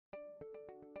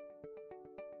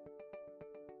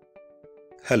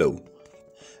Hello,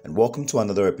 and welcome to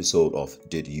another episode of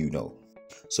Did You Know?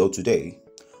 So today,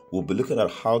 we'll be looking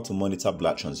at how to monitor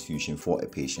blood transfusion for a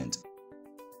patient.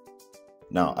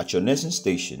 Now, at your nursing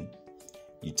station,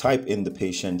 you type in the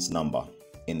patient's number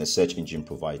in the search engine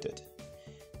provided.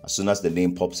 As soon as the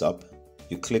name pops up,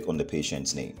 you click on the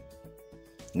patient's name.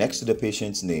 Next to the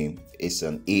patient's name is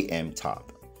an AM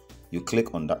tab. You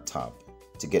click on that tab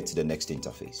to get to the next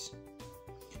interface.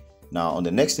 Now, on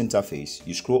the next interface,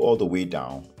 you scroll all the way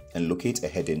down and locate a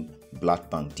heading Blood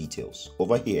Bank Details.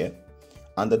 Over here,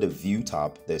 under the View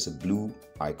tab, there's a blue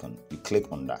icon. You click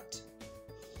on that.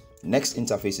 Next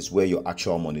interface is where your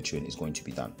actual monitoring is going to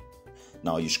be done.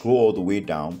 Now, you scroll all the way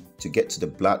down to get to the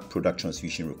Blood Product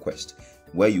Transfusion Request,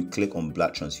 where you click on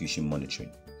Blood Transfusion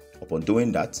Monitoring. Upon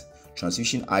doing that,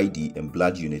 transfusion ID and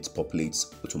blood units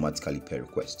populates automatically per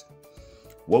request.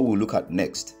 What we'll look at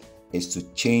next is to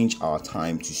change our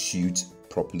time to suit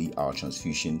properly our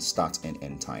transfusion start and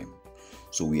end time.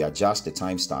 So we adjust the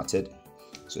time started.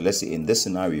 So let's say in this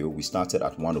scenario, we started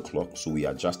at 1 o'clock, so we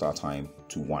adjust our time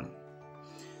to 1.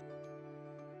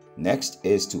 Next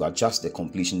is to adjust the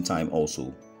completion time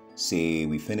also. Say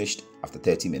we finished after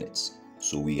 30 minutes,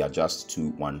 so we adjust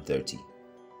to 1:30.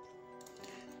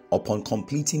 Upon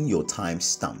completing your time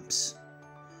stamps,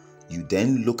 you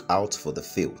then look out for the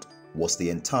field. Was the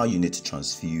entire unit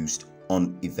transfused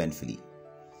uneventfully?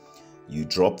 You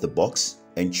drop the box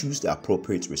and choose the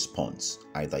appropriate response,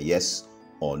 either yes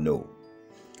or no.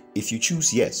 If you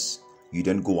choose yes, you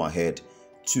then go ahead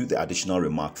to the additional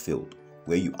remark field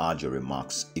where you add your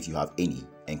remarks if you have any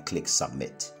and click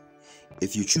submit.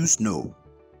 If you choose no,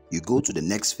 you go to the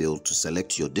next field to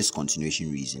select your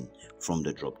discontinuation reason from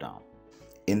the drop down.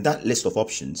 In that list of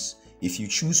options, if you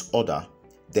choose other,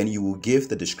 then you will give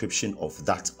the description of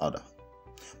that other.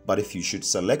 But if you should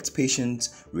select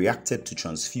patients reacted to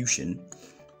transfusion,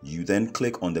 you then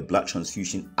click on the Blood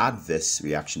Transfusion Adverse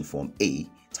Reaction Form A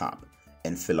tab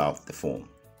and fill out the form.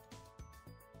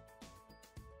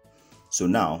 So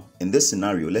now, in this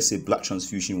scenario, let's say blood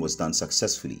transfusion was done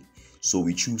successfully. So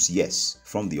we choose yes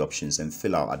from the options and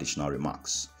fill out additional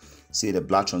remarks. Say the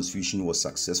blood transfusion was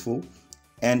successful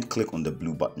and click on the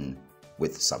blue button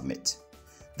with submit.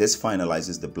 This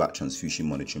finalizes the blood transfusion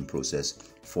monitoring process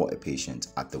for a patient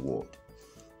at the ward.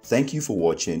 Thank you for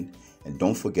watching, and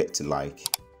don't forget to like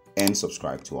and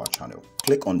subscribe to our channel.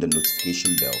 Click on the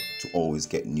notification bell to always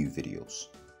get new videos.